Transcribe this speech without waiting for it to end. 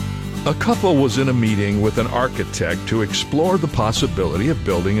A couple was in a meeting with an architect to explore the possibility of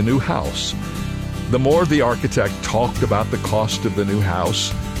building a new house. The more the architect talked about the cost of the new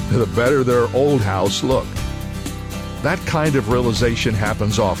house, the better their old house looked. That kind of realization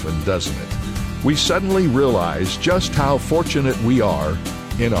happens often, doesn't it? We suddenly realize just how fortunate we are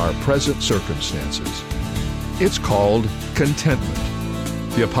in our present circumstances. It's called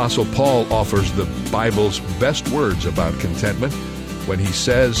contentment. The Apostle Paul offers the Bible's best words about contentment when he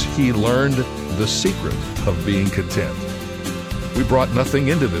says he learned the secret of being content. We brought nothing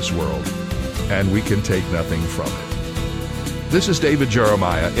into this world, and we can take nothing from it. This is David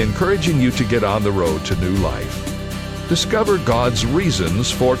Jeremiah encouraging you to get on the road to new life. Discover God's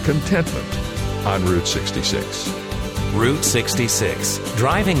reasons for contentment on Route 66. Route 66,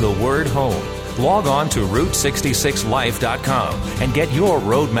 driving the word home. Log on to Route66Life.com and get your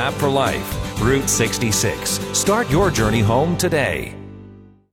roadmap for life. Route 66. Start your journey home today.